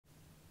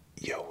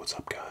Yo, what's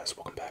up guys?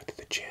 Welcome back to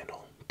the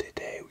channel.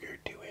 Today we are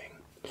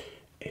doing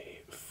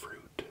a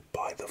fruit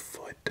by the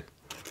foot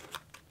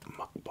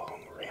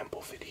mukbang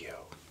ramble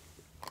video.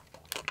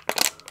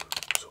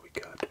 So we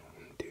got 1,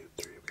 2,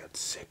 3, we got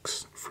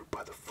 6 fruit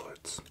by the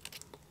foots.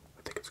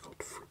 I think it's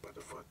called fruit by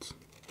the foots.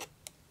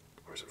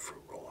 Or is it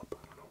fruit roll up?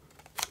 I don't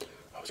know.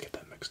 I always get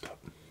that mixed up.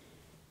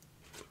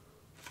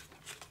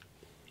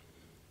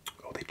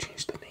 Oh, they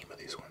changed the name of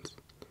these ones.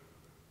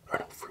 Or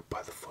no, fruit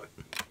by the foot.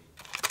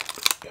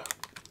 Yeah.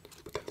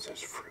 But then it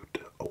says fruit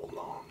au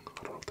long.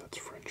 I don't know if that's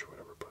French or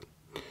whatever, but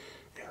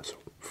yeah, so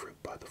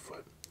fruit by the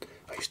foot.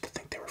 I used to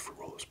think they were fruit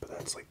rollers, but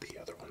that's like the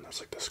other one. That's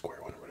like the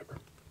square one or whatever.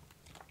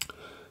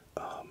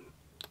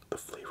 The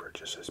flavor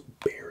just says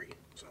berry,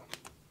 so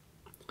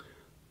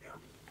yeah.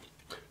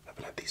 I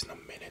haven't had these in a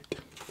minute.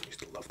 I used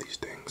to love these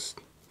things.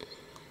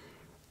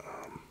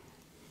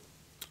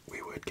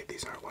 We would get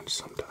these in our lunch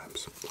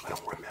sometimes. I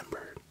don't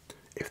remember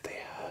if they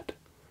had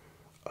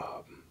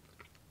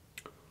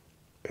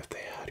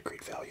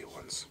great value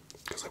ones,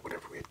 because like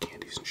whenever we had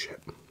candies and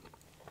shit,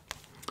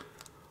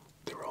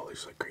 they were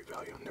always like great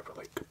value, never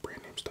like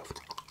brand name stuff.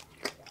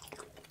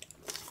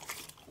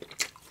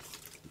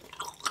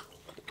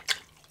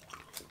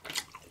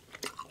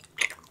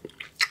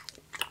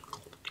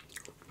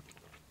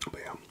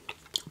 But yeah,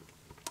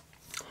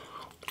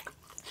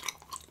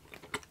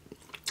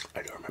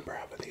 I do remember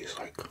having these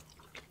like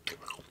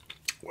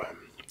when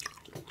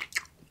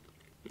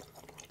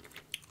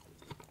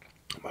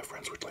my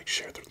friends would like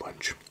share their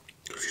lunch.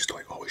 We used to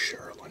like always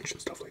share our lunch and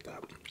stuff like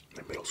that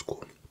in middle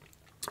school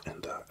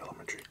and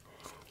elementary.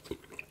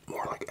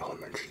 More like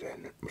elementary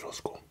than middle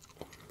school.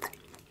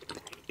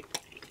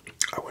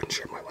 I wouldn't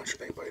share my lunch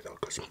with anybody though,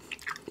 because it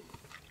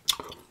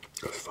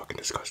was fucking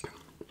disgusting.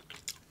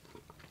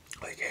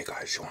 Like, hey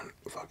guys, you want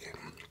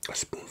fucking a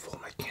spoonful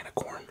of my can of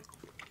corn?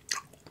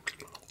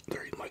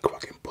 They're eating like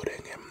fucking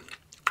pudding and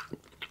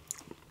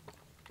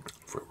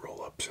fruit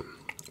roll-ups and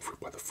fruit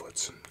by the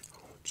foots and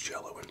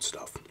jello and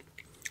stuff.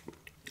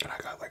 And I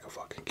got like a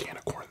fucking can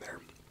of corn there.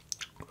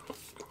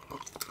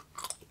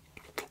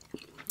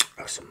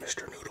 Some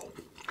Mr. Noodle.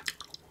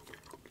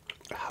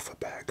 Half a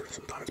bag.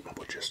 Sometimes Mom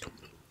would just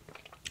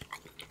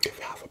give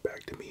half a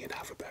bag to me and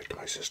half a bag to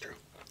my sister.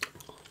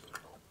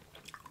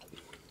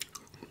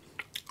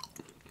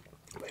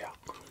 But yeah.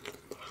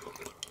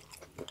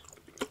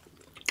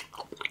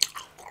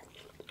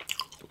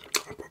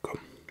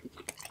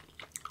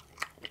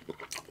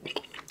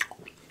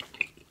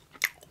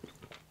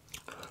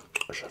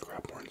 I should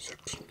grab more than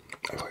 6.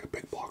 I have like a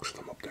big box of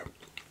them up there.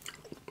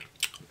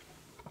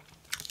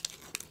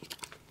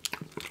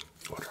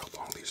 I wonder how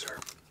long these are.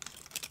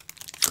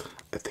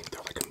 I think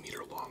they're like a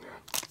meter long.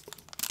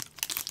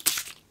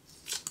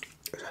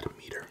 Is that a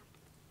meter?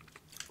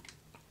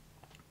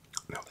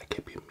 No, that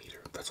can't be a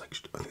meter. That's like,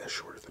 I think that's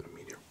shorter than a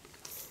meter.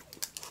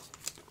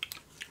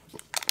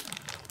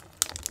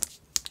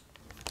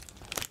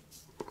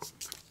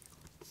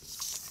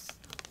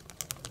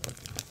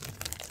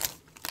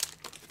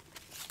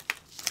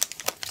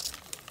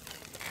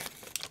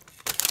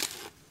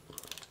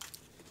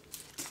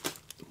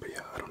 But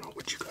yeah, I don't know,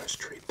 would you guys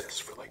trade this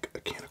for like a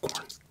can of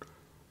corn?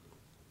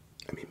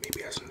 I mean,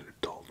 maybe as an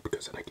adult,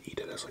 because then I could eat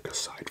it as like a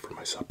side for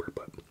my supper,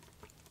 but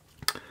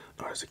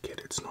not as a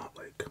kid. It's not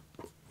like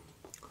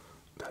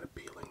that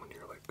appealing when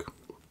you're like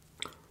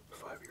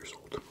 5 years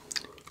old.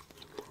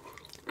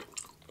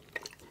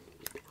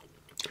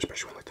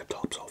 Especially when like the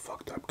top's all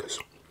fucked up, because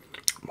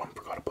Mom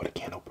forgot to put a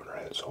can opener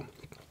in it, so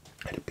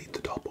I had to beat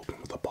the top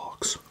open with a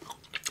box.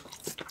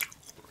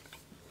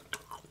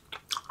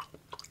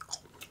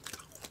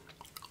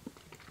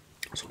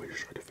 Somebody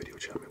just tried to video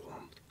chat me while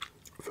I'm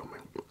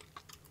filming.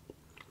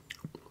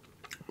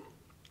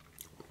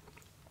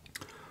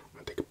 I'm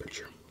gonna take a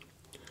picture.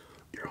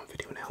 You're on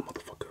video now,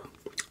 motherfucker.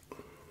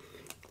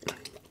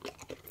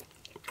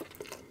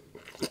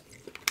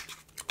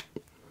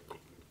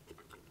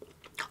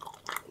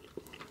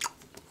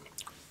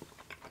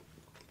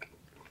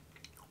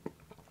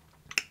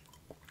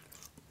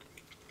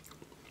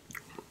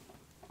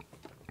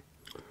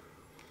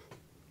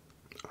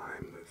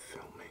 I'm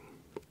filming.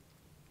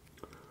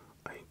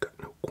 I ain't got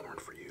no corn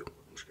for you.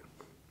 I'm just kidding.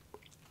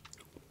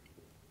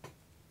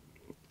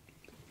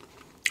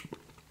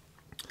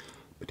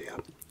 But yeah.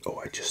 Oh,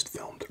 I just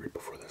filmed right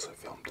before this. I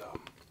filmed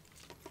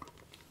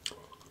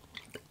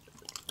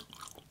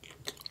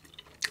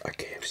a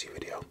KFC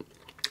video.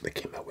 They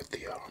came out with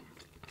the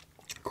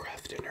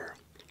Kraft Dinner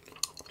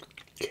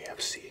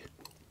KFC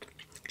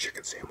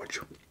chicken sandwich.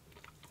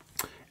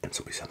 And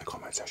somebody said in the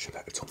comment section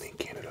that it's only in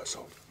Canada,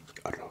 so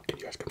I don't know. Can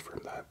you guys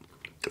confirm that?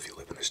 If you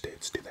live in the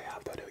States, do they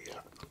have that out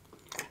yet?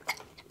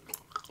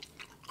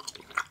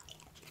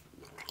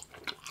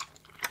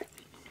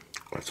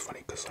 It's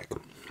funny because, like,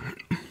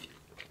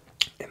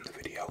 in the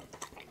video,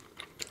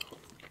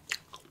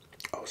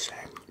 I was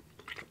saying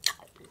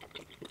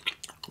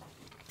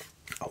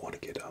I want to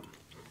get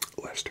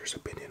Lester's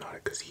opinion on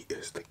it because he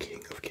is the king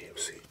of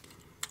KFC.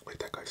 Like,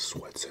 that guy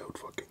sweats out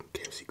fucking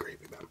KFC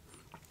gravy, man.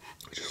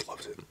 He just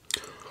loves it.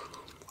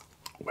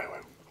 Wait.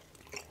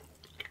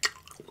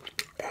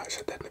 Yeah,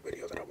 said that in the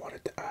video that I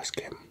wanted to ask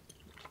him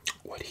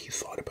what he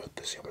thought about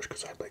the sandwich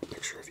because I had like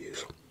mixed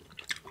reviews.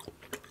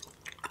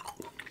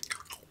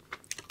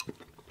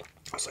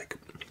 I was like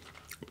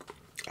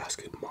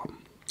asking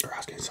mom or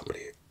asking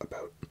somebody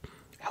about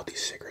how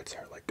these cigarettes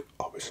are. Like,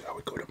 obviously, I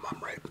would go to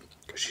mom, right?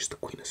 Because she's the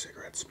queen of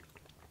cigarettes,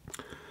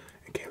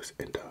 and KFC,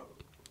 and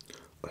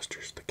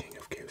Lester's the king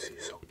of KFC.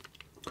 So,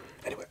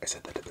 anyway, I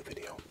said that in the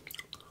video.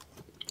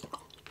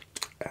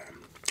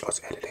 I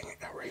was editing it,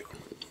 right?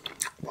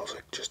 I was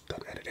like just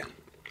done editing.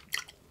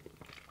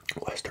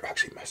 Lester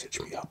actually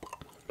messaged me up.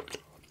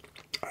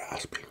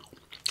 Asked me.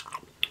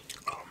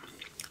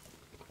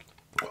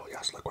 Well, he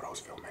asked like what I was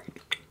filming.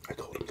 I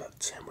told him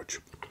that sandwich,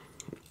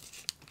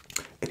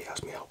 and he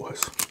asked me how it was.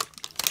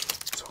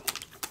 So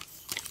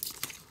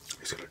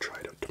he's gonna try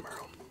it out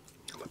tomorrow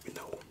and let me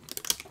know.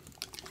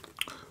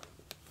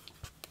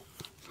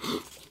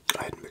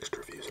 I had mixed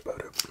reviews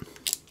about it.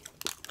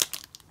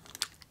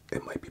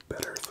 It might be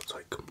better if it's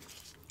like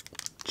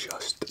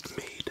just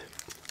made,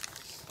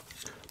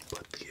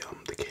 but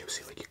the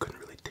KFC, like, you couldn't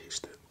really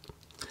taste it.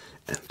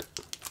 And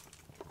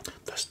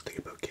that's the thing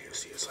about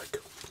KFC is like,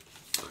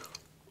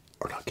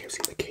 or not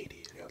KFC, the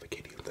KD, yeah, the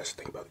KD. That's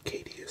the thing about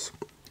KD is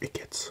it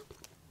gets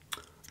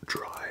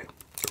dry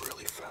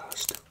really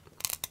fast.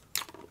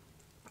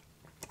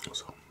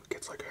 So it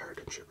gets like hard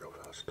and shit real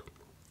fast.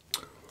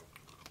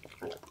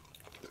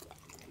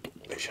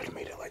 They should have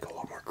made it like a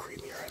lot more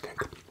creamier, I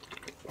think.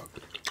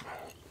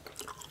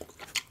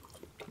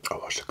 I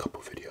watched a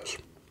couple videos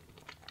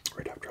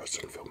right after I was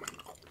done filming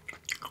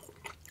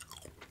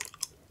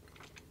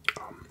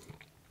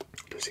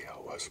to see how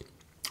it was,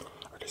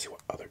 or to see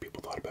what other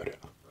people thought about it.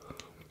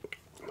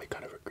 And they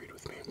kind of agreed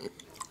with me.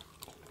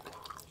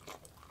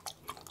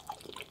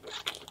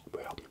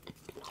 But yeah,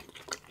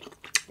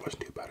 it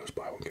wasn't too bad. It was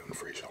buy one get one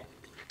free, so.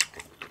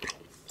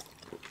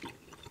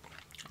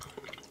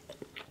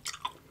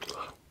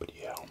 But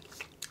yeah,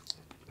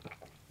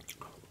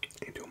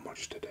 ain't doing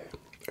much today.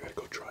 I gotta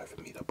go drive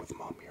and meet up with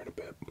mom here in a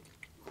bit.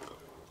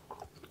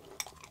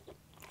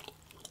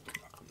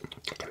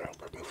 I gotta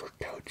help her move her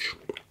couch.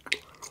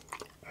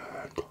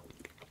 And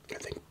I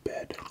think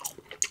bed.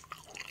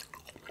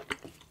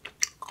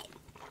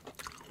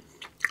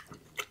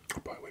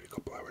 I'll probably wait a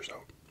couple hours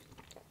out.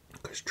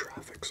 Because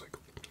traffic's like,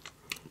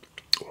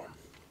 well,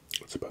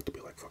 it's about to be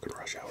like fucking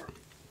rush hour.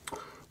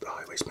 The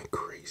highway's been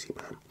crazy,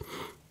 man.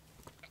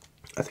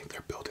 I think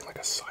they're building like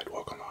a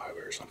sidewalk on the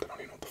highway or something. I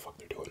don't even know what the fuck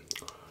they're doing.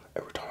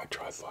 Every time I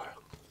drive by,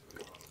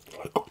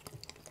 like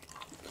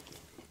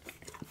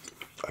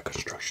a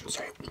construction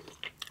site,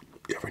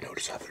 you ever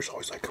notice that there's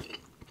always like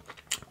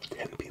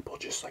 10 people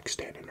just like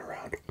standing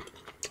around,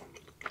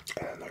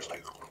 and then there's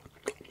like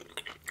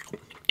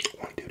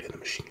one dude in the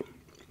machine,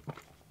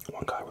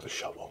 one guy with a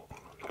shovel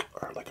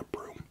or like a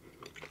broom,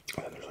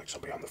 and then there's like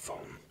somebody on the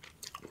phone,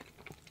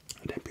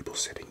 and then people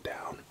sitting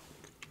down,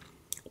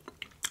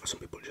 some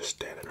people just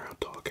standing around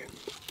talking.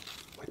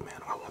 Like,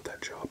 man, I want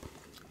that job.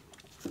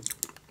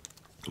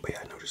 But yeah,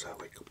 I noticed that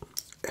like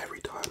every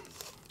time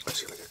I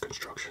see like a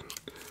construction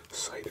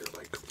site or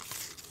like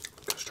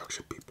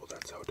construction people,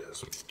 that's how it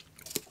is.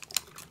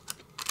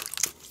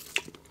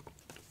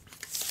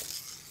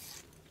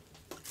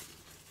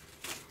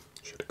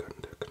 Should have gotten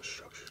into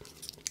construction.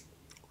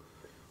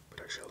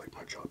 But actually I like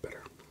my job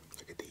better.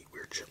 I get to eat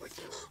weird shit like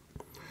this.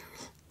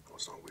 Well,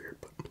 it's not weird,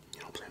 but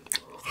you know what I'm saying?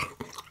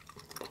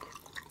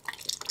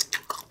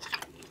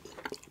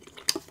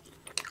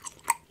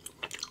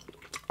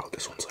 Oh,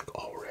 this one's like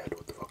all red.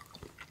 What the fuck?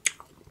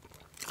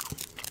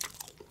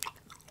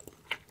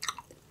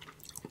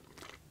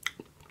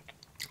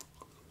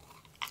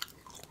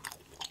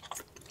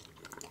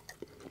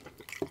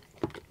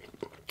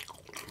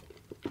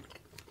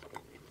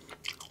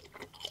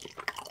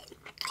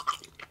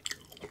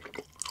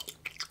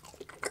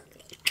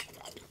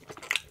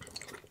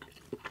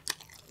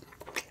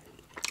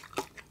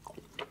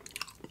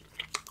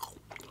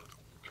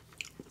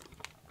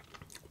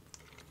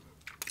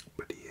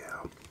 But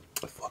yeah,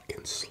 I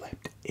fucking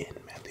slept in,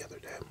 man, the other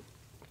day.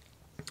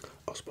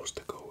 I was supposed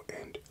to go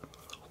and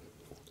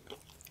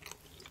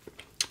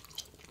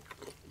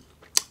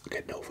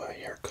get Nova a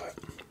haircut.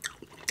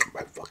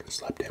 I fucking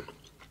slept in.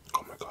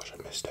 Oh my gosh,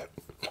 I missed it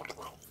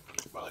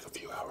by like a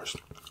few hours.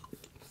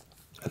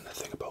 And the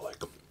thing about like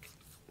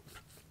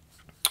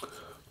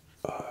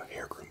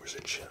hair groomers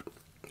and shit,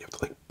 you have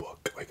to like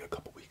book like a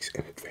couple weeks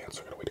in advance.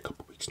 So I gotta wait a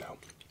couple weeks now.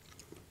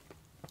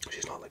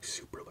 She's not like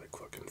super like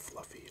fucking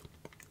fluffy,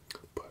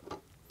 but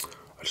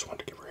I just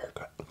wanted to give her a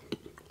haircut.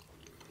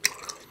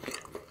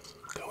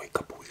 Gotta wait a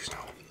couple weeks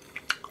now.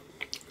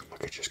 I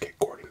could just get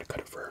Gordon to cut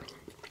it for her.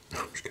 No,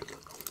 I'm just kidding.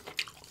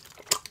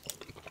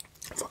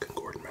 Fucking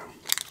Gordon, man.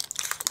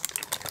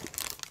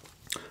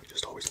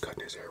 Just always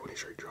cutting his hair when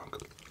he's very drunk.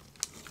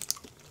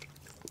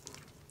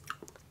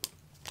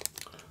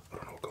 I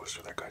don't know what goes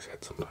through that guy's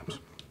head sometimes.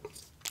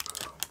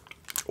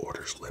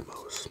 Orders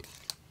limos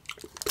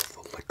to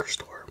the liquor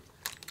store.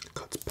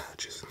 Cuts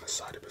patches in the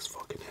side of his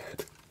fucking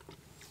head.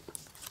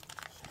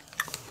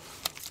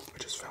 I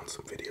just found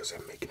some videos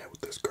of him making out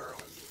with this girl.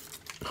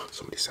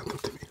 Somebody sent them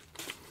to me.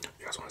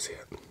 You guys want to see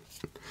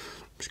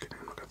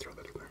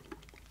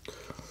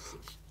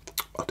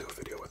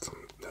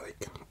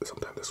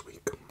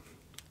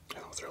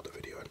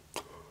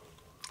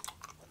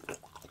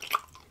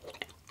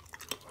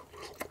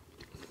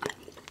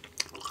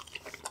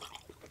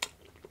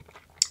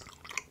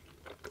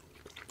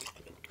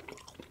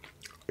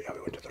yeah,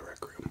 we went to the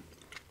rec room.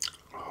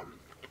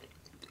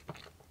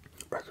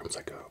 Rec room's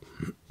like a,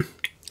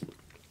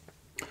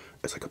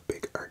 it's like a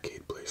big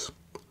arcade place.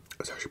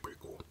 It's actually pretty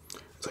cool.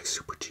 It's like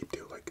super cheap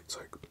too. Like it's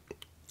like,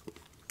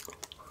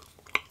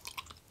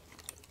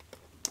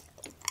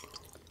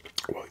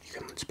 well, you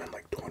can spend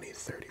like 20,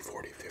 30,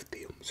 40,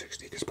 50,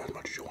 60. You can spend as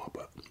much as you want,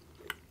 but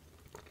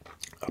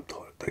up to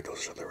like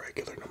those are the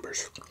regular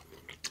numbers.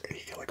 And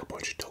you get like a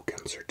bunch of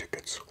tokens or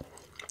tickets.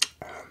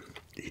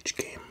 Each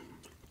game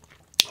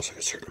has like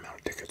a certain amount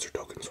of tickets or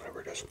tokens,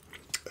 whatever it is.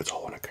 It's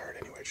all on a card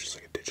anyway. It's just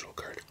like a digital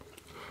card.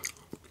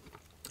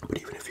 But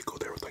even if you go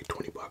there with like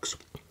 20 bucks,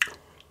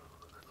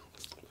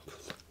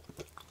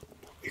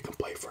 you can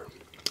play for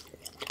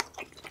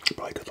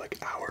probably a good like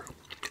hour.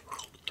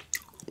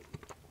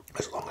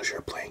 As long as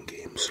you're playing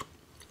games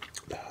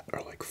that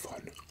are like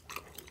fun.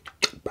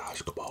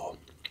 Basketball,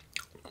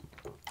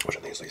 which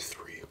I think is like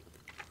 3.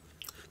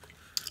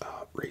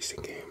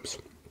 Racing games,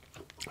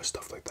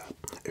 stuff like that.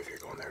 If you're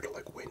going there to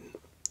like win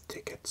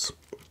tickets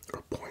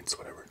or points,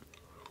 whatever,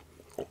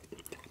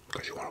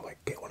 because you want to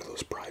like get one of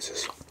those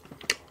prizes,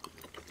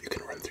 you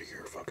can run through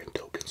your fucking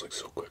tokens like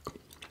so quick.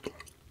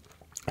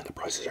 And the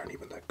prices aren't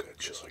even that good.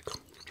 It's just like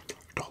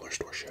dollar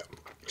store shit.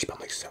 You spend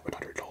like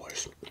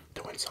 $700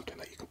 to win something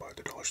that you can buy at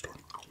the dollar store.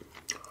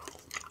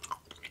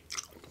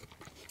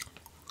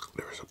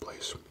 There was a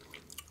place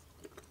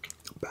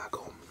back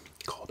home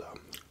called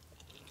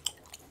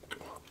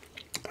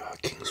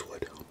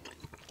Kingswood.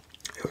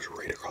 It was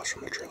right across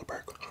from the trailer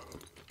park.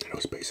 And it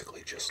was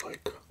basically just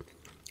like the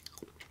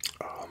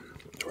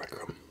rec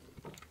room,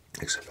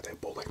 except for they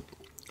had bowling.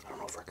 I don't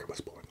know if rec room has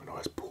bowling. I know it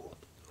has pool.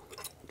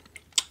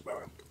 But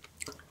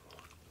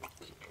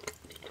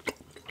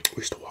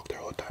we used to walk there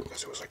all the time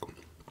because it was like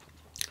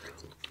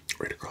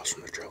right across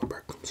from the trailer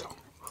park. So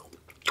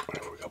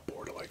whenever we got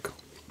bored of like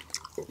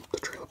the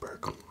trailer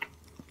park,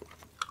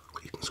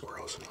 eating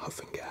squirrels and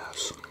huffing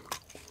gas,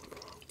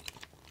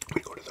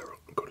 we go to the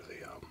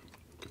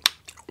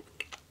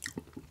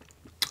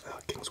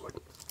Kingswood.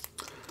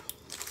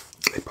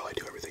 They probably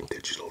do everything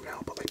digital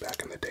now, but like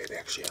back in the day, they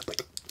actually had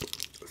like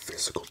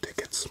physical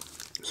tickets.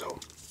 So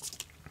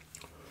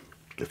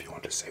if you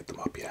wanted to save them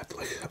up, you had to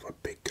like have a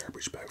big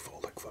garbage bag full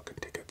of like fucking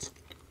tickets.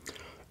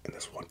 And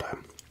this one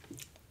time,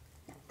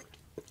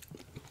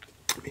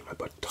 me and my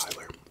buddy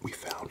Tyler, we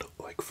found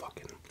like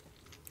fucking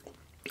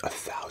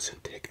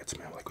 1,000 tickets,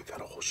 man. Like we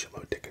found a whole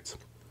shitload of tickets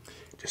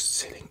just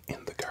sitting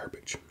in the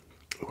garbage.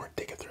 We weren't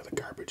taking through the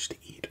garbage to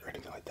eat or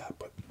anything like that,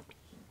 but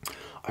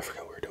I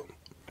forgot what we were doing.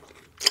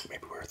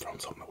 Maybe we were throwing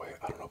something away.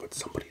 I don't know, but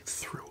somebody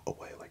threw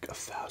away like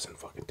 1,000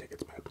 fucking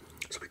tickets, man.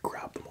 So we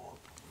grabbed them all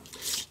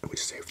and we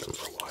saved them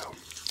for a while.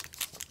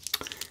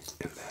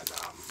 And then,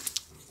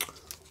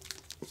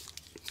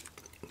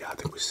 yeah, I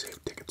think we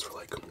saved tickets for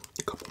like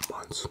a couple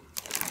months.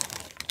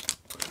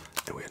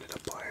 And we ended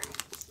up buying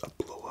a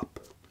blow up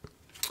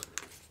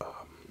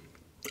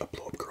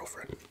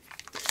girlfriend.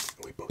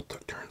 And we both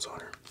took turns on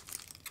her.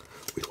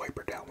 We'd wipe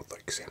her down with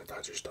like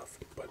sanitizer stuff,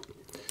 but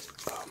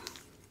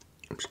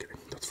I'm just kidding.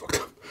 That's fucked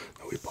up.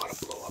 No, we bought a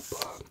blow up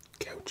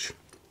couch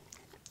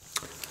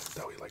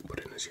that we like put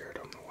in his yard.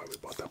 I don't know why we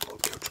bought that blow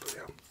up couch, but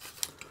yeah,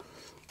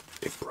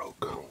 it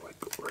broke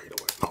like right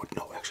away.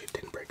 No, actually it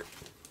didn't break.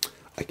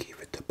 I gave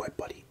it to my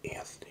buddy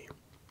Anthony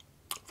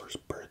for his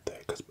birthday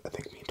because I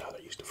think me and Tyler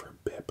used it for a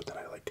bit, but then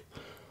I like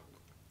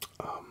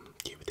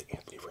gave it to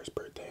Anthony for his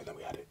birthday, and then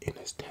we had it in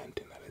his tent,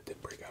 and then it did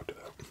break out to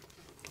that.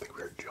 I think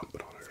we were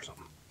jumping on it or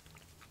something.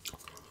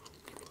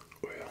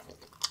 Oh yeah.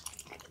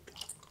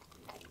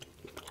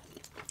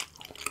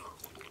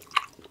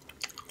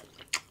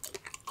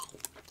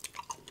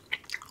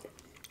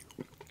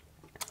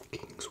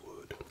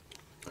 Kingswood.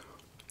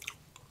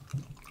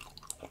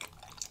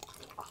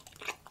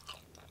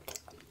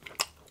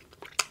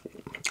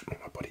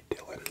 My buddy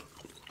Dylan.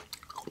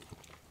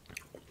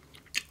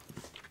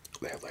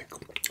 They had like,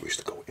 we used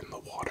to go in the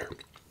water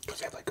because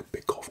they had like a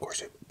big golf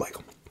course. Like,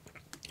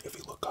 if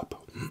you look up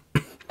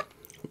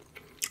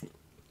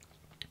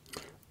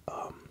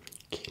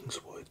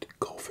Kingswood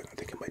golfing, I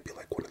think it might be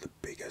like one of the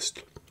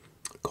biggest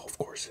golf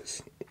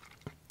courses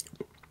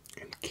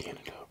in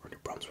Canada or New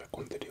Brunswick,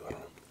 one of the two, I don't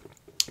know,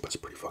 but it's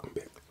pretty fucking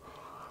big.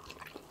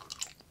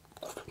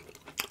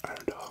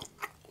 And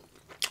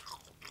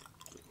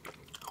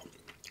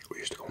we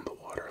used to go in the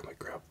water and like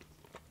grab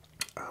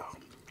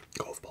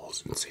golf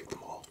balls and save them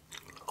all.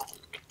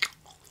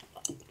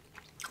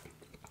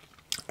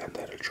 And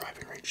they had a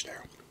driving range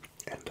there,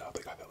 and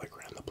the guy that like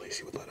ran the place,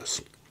 he would let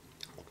us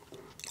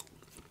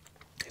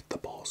hit the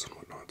balls and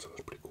whatnot, so it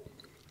was pretty cool.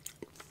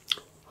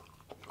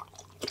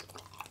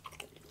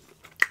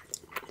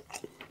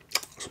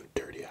 Some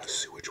dirty ass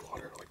sewage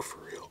water, like for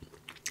real.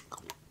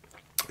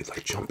 We'd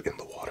like jump in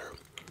the water,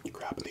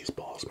 grabbing these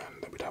balls, man,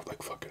 and then we'd have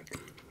like fucking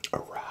a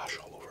rash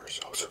all over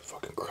ourselves.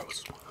 Fucking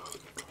gross.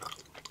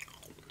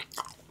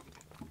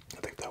 I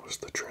think that was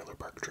the trailer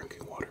park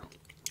drinking water.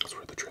 That's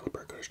where the trailer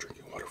park got his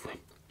drinking water from.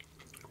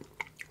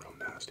 Real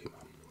nasty,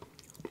 man.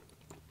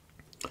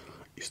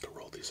 Used to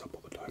roll these up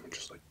all the time and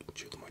just like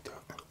chew them like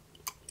that.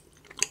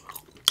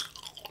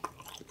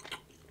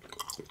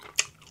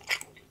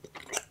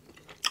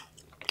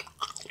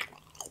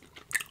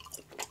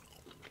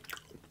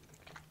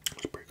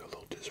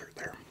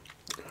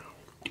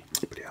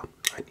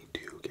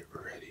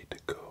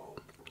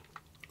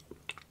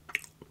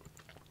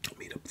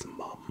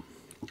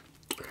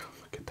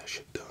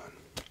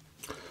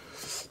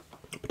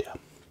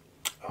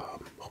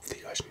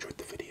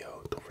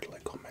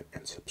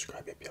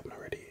 subscribe if you haven't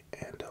already,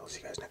 and I'll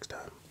see you guys next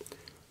time.